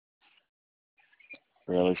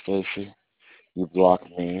Really, Stacy? You block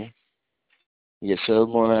me. You get so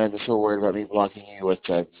more mad and so worried about me blocking you, which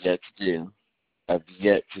I've yet to do. I've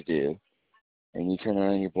yet to do. And you turn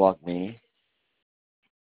around and you block me.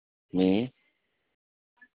 Me.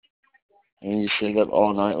 And you stay up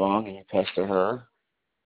all night long and you pester her.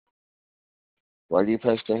 Why do you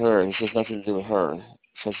pester her? This has nothing to do with her. It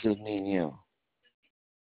has to do with me and you.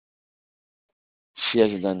 She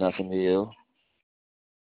hasn't done nothing to you.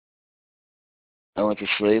 I went to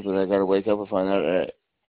sleep and I gotta wake up and find out that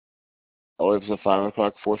I woke up at 5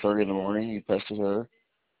 o'clock, 4:30 in the morning. You pestered her.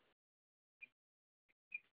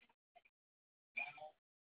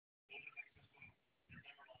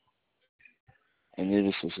 I knew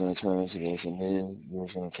this was going to turn into this. I knew you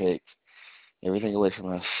were going to take everything away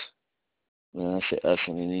from us. When I say us,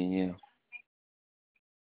 I mean me and you.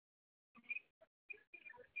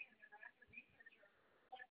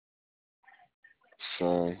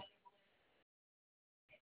 Sorry.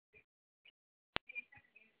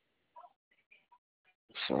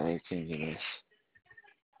 Sorry, I can't do this.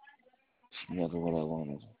 It's never what I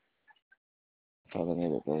wanted. I thought I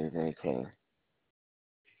made it very, very clear.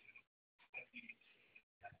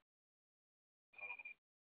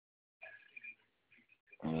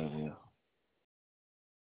 I love you.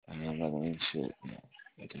 And I'm not going to mean shit.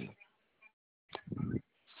 Yeah, I do.